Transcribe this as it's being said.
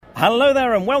Hello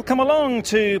there and welcome along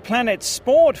to Planet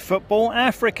Sport Football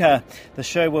Africa, the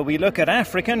show where we look at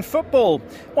African football,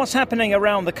 what's happening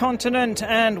around the continent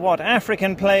and what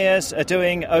African players are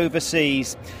doing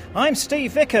overseas. I'm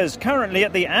Steve Vickers, currently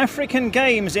at the African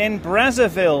Games in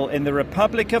Brazzaville in the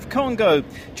Republic of Congo,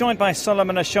 joined by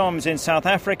Solomon Ashoms in South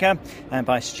Africa and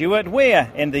by Stuart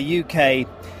Weir in the UK.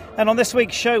 And on this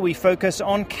week's show, we focus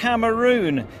on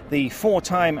Cameroon, the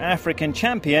four-time African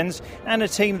champions, and a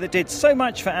team that did so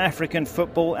much for African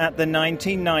football at the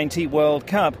 1990 World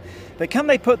Cup. But can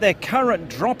they put their current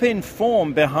drop-in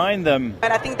form behind them?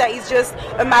 And I think that it's just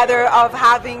a matter of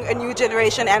having a new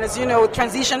generation. And as you know,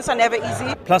 transitions are never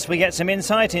easy. Plus, we get some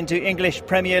insight into English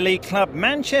Premier League club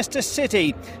Manchester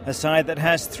City, a side that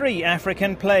has 3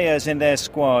 African players in their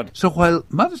squad. So while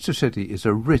Manchester City is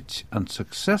a rich and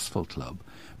successful club,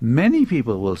 many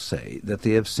people will say that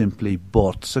they have simply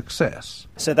bought success.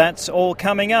 So that's all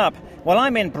coming up. Well,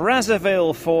 I'm in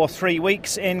Brazzaville for 3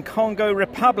 weeks in Congo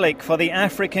Republic for the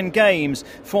African Games,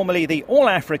 formerly the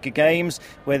All-Africa Games,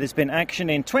 where there's been action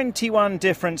in 21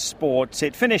 different sports.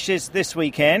 It finishes this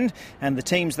weekend, and the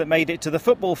teams that made it to the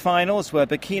football finals were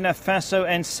Burkina Faso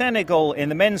and Senegal in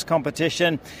the men's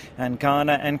competition, and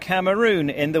Ghana and Cameroon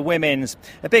in the women's.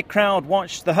 A big crowd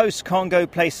watched the host Congo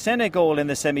play Senegal in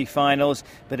the semi-finals,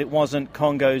 but it wasn't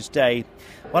Congo's day.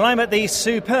 Well, I'm at the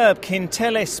superb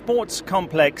Kintele Sports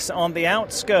Complex on the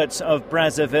outskirts of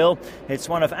Brazzaville. It's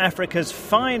one of Africa's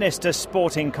finest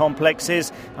sporting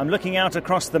complexes. I'm looking out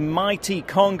across the mighty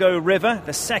Congo River,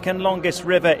 the second longest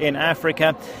river in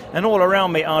Africa, and all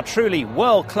around me are truly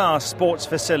world-class sports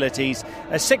facilities.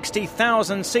 A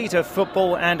 60,000-seater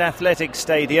football and athletic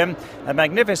stadium, a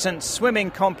magnificent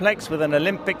swimming complex with an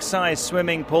Olympic-sized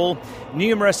swimming pool,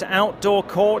 numerous outdoor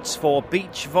courts for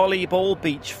beach volleyball,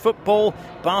 beach football,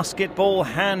 basketball,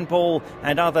 handball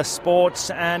and other sports,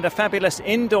 and a fabulous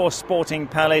indoor sporting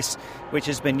palace which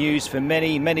has been used for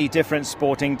many, many different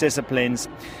sporting disciplines.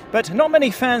 But not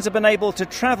many fans have been able to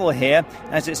travel here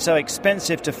as it's so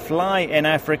expensive to fly in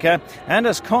Africa and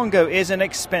as Congo is an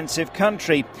expensive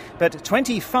country. But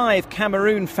 25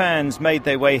 Cameroon fans made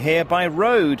their way here by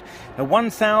road, a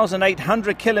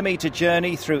 1,800-kilometre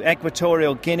journey through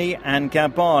Equatorial Guinea and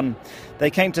Gabon. They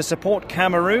came to support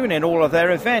Cameroon in all of their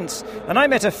events, and I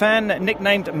met a fan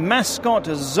nicknamed Mascot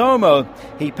Zomo.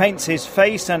 He paints his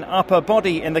face and upper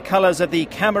body in the colours of the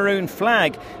Cameroon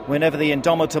flag whenever the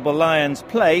Indomitable Lions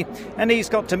play, and he's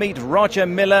got to meet Roger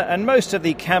Miller and most of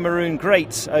the Cameroon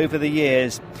greats over the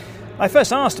years. I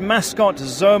first asked Mascot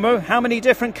Zomo how many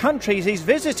different countries he's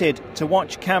visited to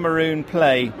watch Cameroon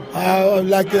play.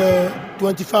 Like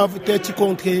 25, 30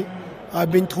 countries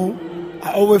I've been through.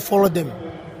 I always follow them.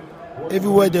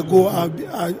 Everywhere they go,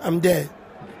 I'm there.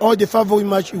 All the favorite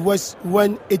match was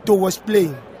when Eto'o was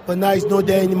playing, but now it's not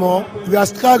there anymore. We are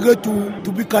struggling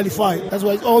to be qualified. That's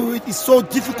why it's so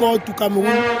difficult to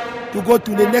Cameroon to go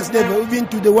to the next level, even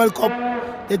to the World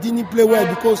Cup. They didn't play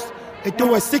well because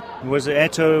Eto'o was sick. Was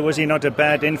he not a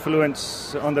bad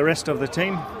influence on the rest of the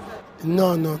team?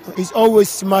 No. He's always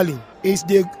smiling. It's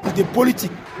the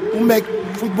politics who make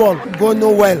football go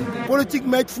no well. Politics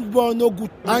make football no good.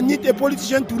 I need a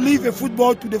politician to leave a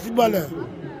football to the footballer.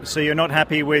 So you're not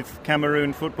happy with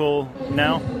Cameroon football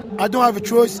now? I don't have a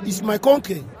choice. It's my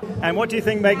country. And what do you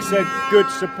think makes a good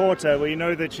supporter? We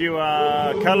know that you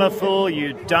are colourful,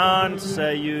 you dance,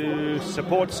 you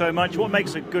support so much. What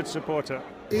makes a good supporter?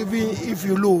 Even if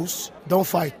you lose, don't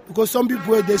fight. Because some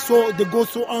people, they go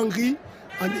so angry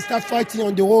and they start fighting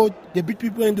on the road. They beat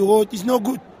people on the road. It's not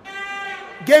good.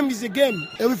 Game is a game.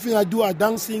 Everything I do, I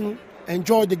dancing,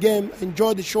 enjoy the game,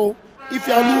 enjoy the show. If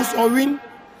I lose or win,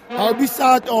 I'll be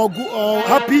sad or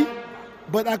happy,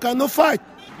 but I cannot fight.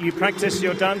 You practice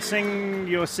your dancing,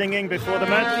 your singing before the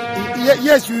match?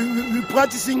 Yes, we're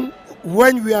practicing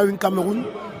when we are in Cameroon.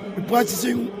 We're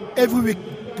practicing every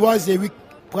week, twice a week,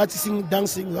 practicing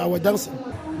dancing, our dancing.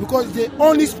 Because the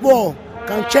only sport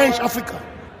can change Africa.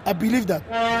 I believe that.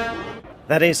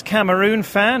 That is Cameroon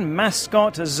fan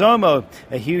Mascot Zomo,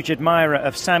 a huge admirer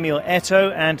of Samuel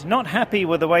Eto'o and not happy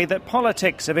with the way that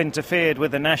politics have interfered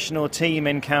with the national team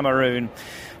in Cameroon.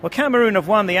 Well, Cameroon have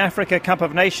won the Africa Cup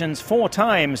of Nations 4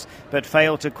 times, but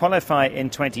failed to qualify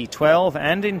in 2012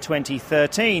 and in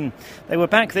 2013. They were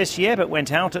back this year, but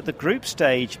went out at the group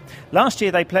stage. Last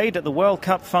year they played at the World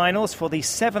Cup finals for the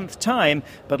 7th time,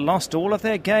 but lost all of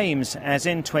their games, as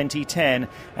in 2010.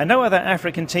 And no other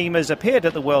African team has appeared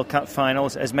at the World Cup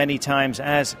finals as many times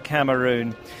as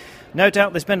Cameroon. No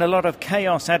doubt there's been a lot of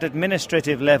chaos at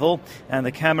administrative level, and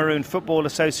the Cameroon Football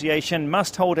Association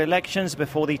must hold elections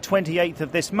before the 28th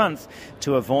of this month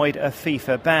to avoid a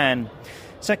FIFA ban.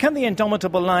 So can the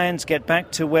Indomitable Lions get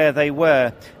back to where they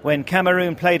were? When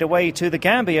Cameroon played away to the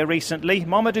Gambia recently,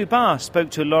 Mamadou Ba spoke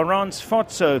to Laurence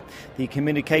Fotso, the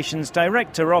communications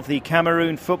director of the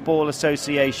Cameroon Football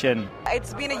Association.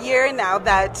 It's been a year now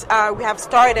that we have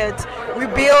started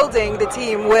rebuilding the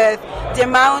team with the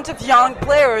amount of young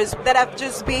players that have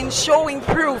just been showing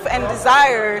proof and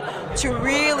desire to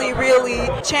really, really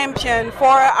champion for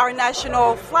our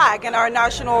national flag and our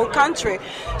national country.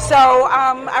 So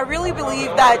I really believe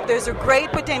that there's a great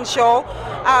potential.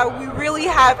 We really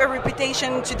have a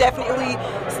reputation to definitely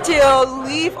still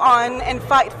live on and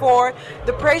fight for.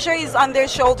 The pressure is on their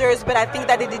shoulders, but I think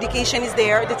that the dedication is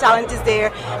there, the talent is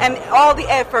there, and all the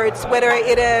efforts, whether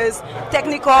it is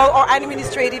technical or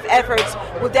administrative efforts,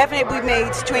 will definitely be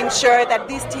made to ensure that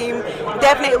this team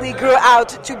definitely grew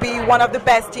out to be one of the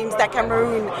best teams that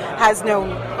Cameroon has known.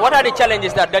 What are the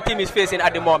challenges that the team is facing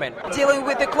at the moment? Dealing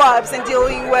with the clubs and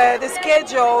dealing with the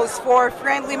schedules for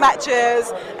friendly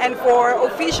matches and for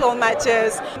official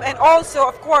matches. And also,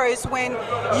 of course, when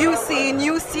you see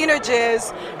new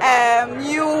synergies,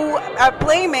 new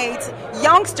playmates,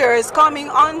 youngsters coming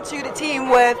onto the team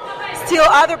with still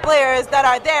other players that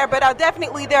are there, but are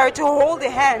definitely there to hold the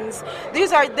hands.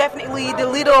 These are definitely the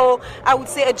little, I would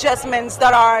say, adjustments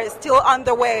that are still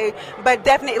underway, but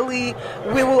definitely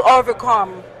we will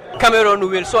overcome. Cameroon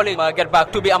will surely get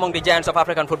back to be among the giants of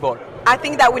African football. I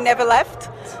think that we never left.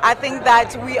 I think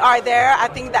that we are there. I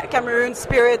think that Cameroon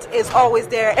spirit is always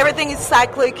there. Everything is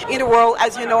cyclic in the world,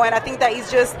 as you know, and I think that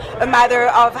it's just a matter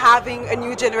of having a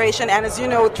new generation. And as you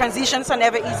know, transitions are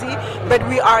never easy, but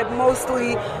we are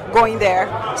mostly going there.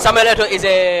 Samuel Eto'o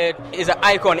is an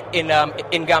icon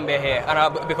in Gambia here,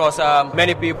 and because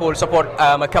many people support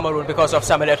Cameroon because of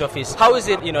Samuel Eto'o. How is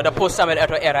it, the post Samuel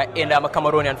Eto'o era in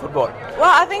Cameroonian football? Well,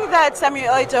 I think that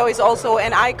Samuel Eto'o is also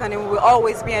an icon and will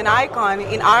always be an icon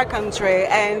in our country,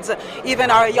 and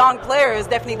even our young players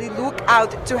definitely look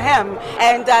out to him.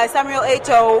 And Samuel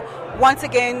Eto'o, once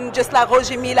again, just like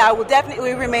Roger Mila, will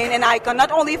definitely remain an icon,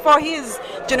 not only for his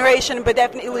generation, but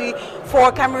definitely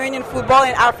for Cameroonian football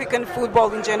and African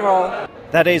football in general.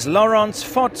 That is Laurence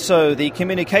Fotso, the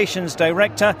communications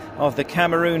director of the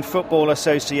Cameroon Football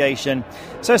Association.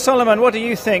 So, Solomon, what do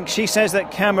you think? She says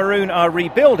that Cameroon are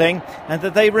rebuilding and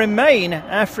that they remain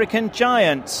African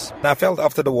giants. I felt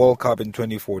after the World Cup in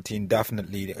 2014,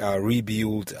 definitely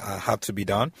rebuild had to be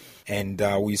done. And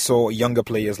we saw younger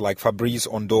players like Fabrice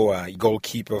Ondoa,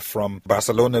 goalkeeper from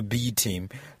Barcelona B team.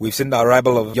 We've seen the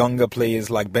arrival of younger players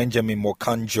like Benjamin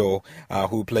Mokanjo,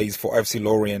 who plays for FC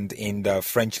Lorient in the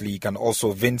French league, and also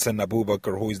Vincent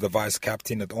Abubakar, who is the vice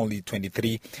captain at only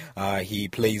 23. He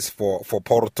plays for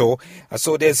Porto.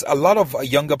 So there's a lot of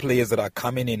younger players that are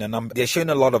coming in, and they're showing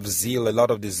a lot of zeal, a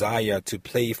lot of desire to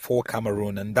play for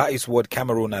Cameroon, and that is what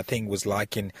Cameroon, I think, was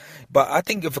lacking. But I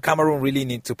think if Cameroon really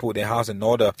need to put their house in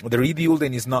order, the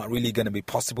rebuilding is not really going to be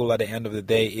possible at the end of the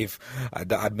day if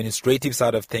the administrative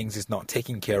side of things is not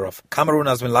taken care of. Cameroon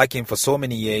has been lacking for so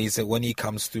many years when it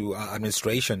comes to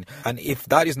administration, and if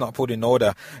that is not put in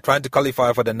order, trying to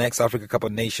qualify for the next Africa Cup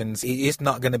of Nations, it is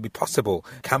not going to be possible.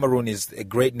 Cameroon is a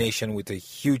great nation with a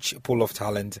huge pool of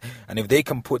talent, and if they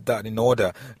can put that in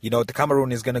order, the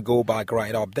Cameroon is going to go back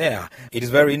right up there. It is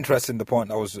very interesting, the point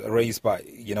that was raised by,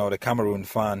 the Cameroon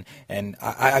fan, and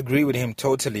I agree with him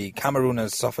totally. Cameroon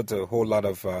has suffered a whole lot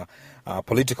of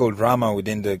political drama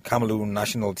within the Cameroon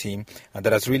national team, and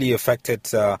that has really affected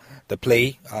the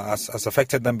play, has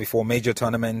affected them before major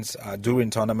tournaments,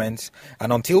 during tournaments,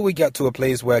 and until we get to a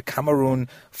place where Cameroon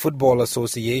Football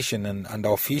Association and the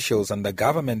officials and the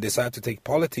government decide to take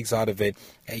politics out of it,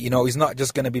 it's not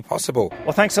just going to be possible.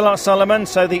 Well, thanks a lot, Solomon.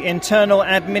 So the internal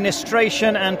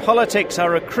administration and politics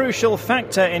are a crucial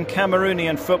factor in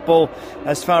Cameroonian football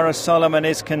as far as Solomon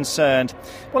is concerned.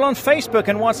 Well, on Facebook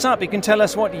and WhatsApp, you can tell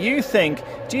us what you think.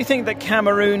 Do you think that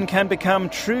Cameroon can become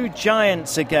true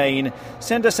giants again?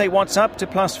 Send us a WhatsApp to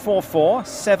 +44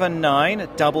 79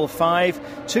 55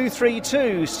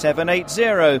 232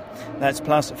 780. That's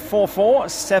 +44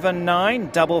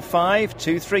 79 55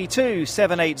 232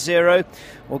 780.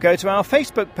 Or go to our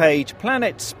Facebook page,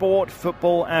 Planet Sport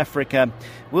Football Africa.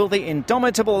 Will the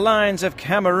Indomitable Lions of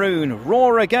Cameroon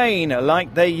roar again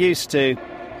like they used to?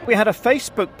 We had a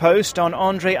Facebook post on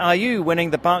Andre Ayew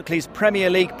winning the Barclays Premier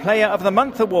League Player of the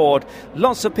Month award.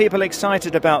 Lots of people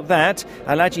excited about that.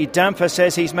 Alaji Damfa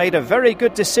says he's made a very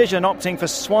good decision opting for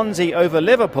Swansea over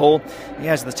Liverpool. He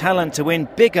has the talent to win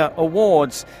bigger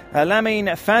awards. Lamine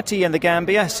Fati in the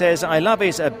Gambia says, I love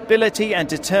his ability and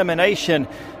determination.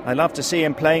 I love to see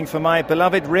him playing for my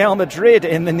beloved Real Madrid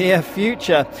in the near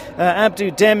future.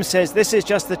 Abdu Dem says, this is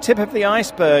just the tip of the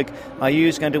iceberg.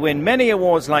 IU's going to win many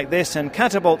awards like this and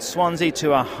catapult Swansea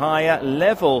to a higher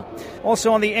level.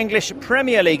 Also on the English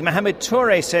Premier League, Mohamed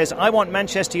Toure says, I want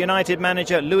Manchester United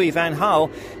manager Louis van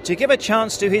Gaal to give a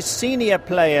chance to his senior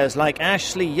players like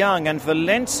Ashley Young and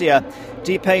Valencia.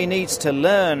 Depay needs to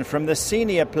learn from the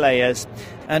senior players.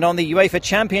 And on the UEFA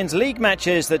Champions League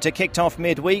matches that are kicked off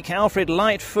midweek, Alfred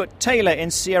Lightfoot-Taylor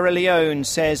in Sierra Leone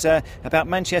says about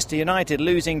Manchester United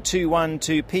losing 2-1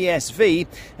 to PSV.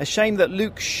 A shame that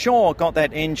Luke Shaw got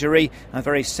that injury. I'm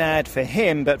very sad for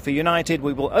him, but for United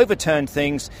we will overturn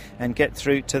things and get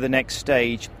through to the next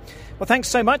stage. Well, thanks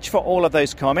so much for all of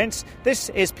those comments. This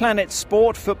is Planet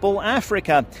Sport Football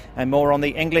Africa, and more on the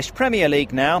English Premier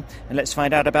League now. And let's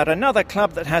find out about another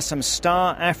club that has some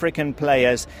star African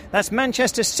players. That's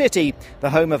Manchester City,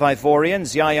 the home of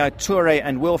Ivorians Yaya Toure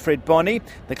and Wilfried Bony.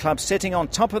 The club sitting on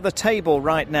top of the table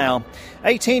right now.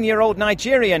 18-year-old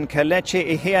Nigerian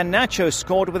Kelechi Iheanacho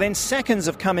scored within seconds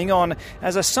of coming on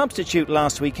as a substitute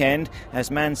last weekend as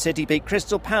Man City beat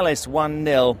Crystal Palace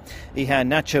 1-0.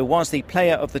 Iheanacho was the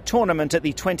player of the tournament at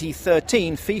the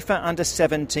 2013 FIFA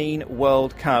Under-17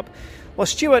 World Cup. Well,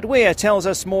 Stuart Weir tells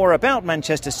us more about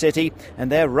Manchester City and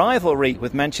their rivalry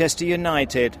with Manchester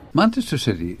United. Manchester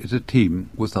City is a team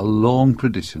with a long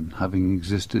tradition, having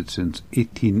existed since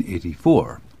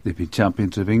 1884. They've been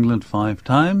champions of England 5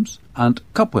 times and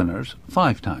cup winners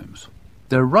 5 times.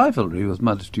 Their rivalry with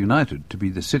Manchester United, to be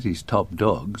the City's top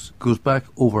dogs, goes back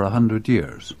over 100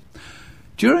 years.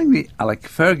 During the Alec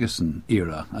Ferguson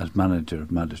era as manager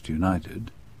of Manchester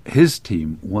United, his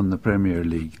team won the Premier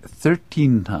League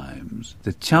 13 times,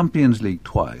 the Champions League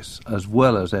twice, as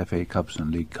well as FA Cups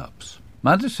and League Cups.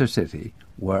 Manchester City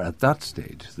were at that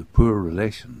stage the poor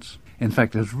relations. In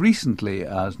fact, as recently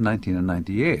as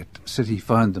 1998, City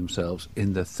found themselves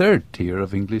in the 3rd tier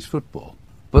of English football.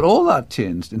 But all that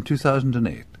changed in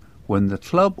 2008, when the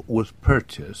club was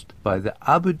purchased by the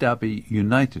Abu Dhabi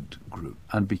United Group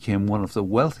and became one of the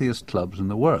wealthiest clubs in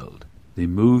the world. They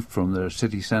moved from their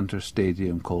city centre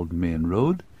stadium called Main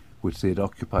Road, which they had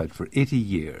occupied for 80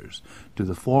 years, to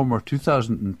the former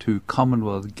 2002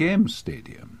 Commonwealth Games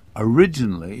Stadium.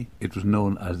 Originally, it was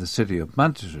known as the City of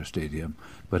Manchester Stadium,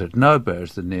 but it now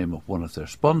bears the name of one of their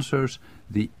sponsors,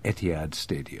 the Etihad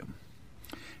Stadium.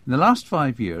 In the last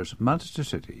 5 years, Manchester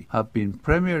City have been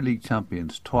Premier League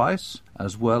champions twice,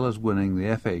 as well as winning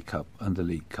the FA Cup and the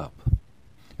League Cup.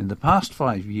 In the past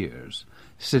 5 years,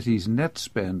 City's net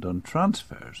spend on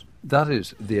transfers, that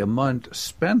is, the amount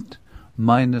spent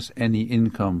minus any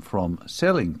income from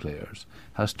selling players,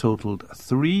 has totalled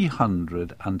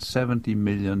 $370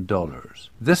 million.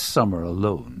 This summer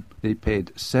alone, they paid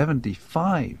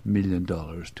 $75 million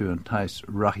to entice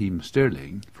Raheem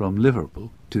Sterling from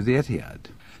Liverpool to the Etihad.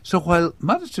 So while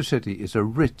Manchester City is a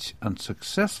rich and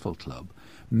successful club,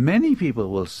 many people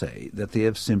will say that they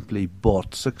have simply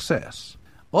bought success.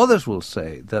 Others will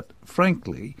say that,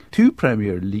 frankly, 2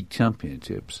 Premier League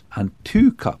championships and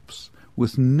 2 cups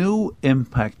with no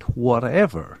impact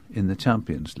whatever in the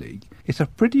Champions League is a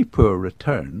pretty poor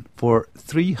return for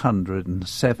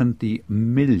 $370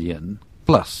 million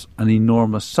plus an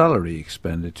enormous salary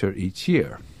expenditure each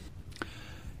year.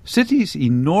 City's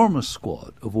enormous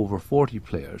squad of over 40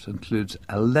 players includes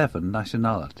 11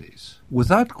 nationalities.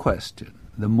 Without question,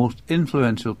 the most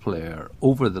influential player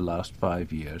over the last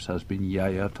 5 years has been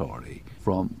Yaya Toure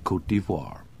from Côte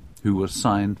d'Ivoire, who was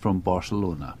signed from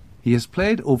Barcelona. He has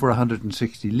played over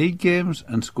 160 league games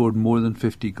and scored more than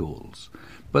 50 goals.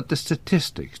 But the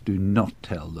statistics do not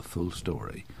tell the full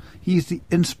story. He is the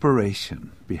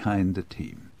inspiration behind the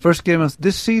team. First game of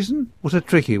this season was a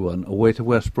tricky one away to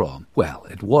West Brom. Well,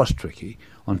 it was tricky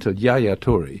until Yaya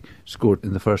Toure scored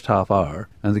in the first half hour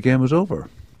and the game was over.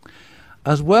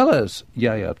 As well as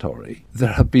Yaya Toure,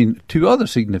 there have been 2 other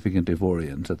significant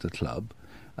Ivorians at the club.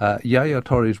 Yaya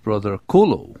Toure's brother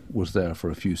Kolo was there for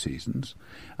a few seasons,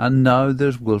 and now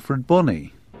there's Wilfried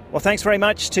Bony. Well, thanks very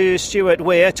much to Stuart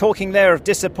Weir. Talking there of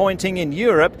disappointing in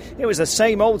Europe, it was the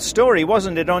same old story,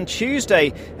 wasn't it, on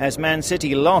Tuesday, as Man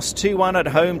City lost 2-1 at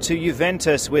home to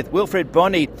Juventus, with Wilfried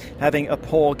Bony having a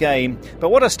poor game. But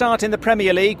what a start in the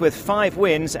Premier League with 5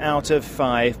 wins out of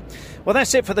 5. Well,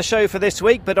 that's it for the show for this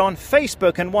week, but on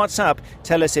Facebook and WhatsApp,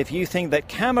 tell us if you think that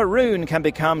Cameroon can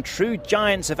become true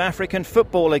giants of African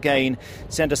football again.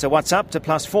 Send us a WhatsApp to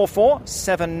 +44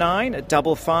 79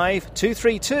 55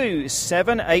 232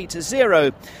 780.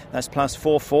 780. That's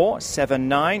 +44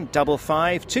 79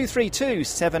 55 232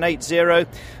 780.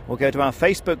 Or go to our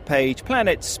Facebook page,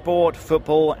 Planet Sport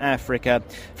Football Africa.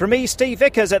 From me, Steve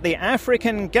Vickers at the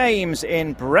African Games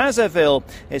in Brazzaville.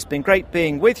 It's been great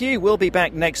being with you. We'll be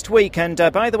back next week. And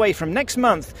by the way, from next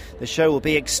month, the show will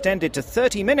be extended to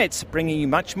 30 minutes, bringing you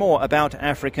much more about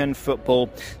African football.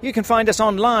 You can find us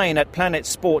online at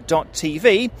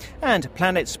planetsport.tv. And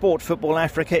Planet Sport Football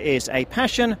Africa is a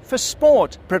passion for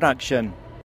sport production.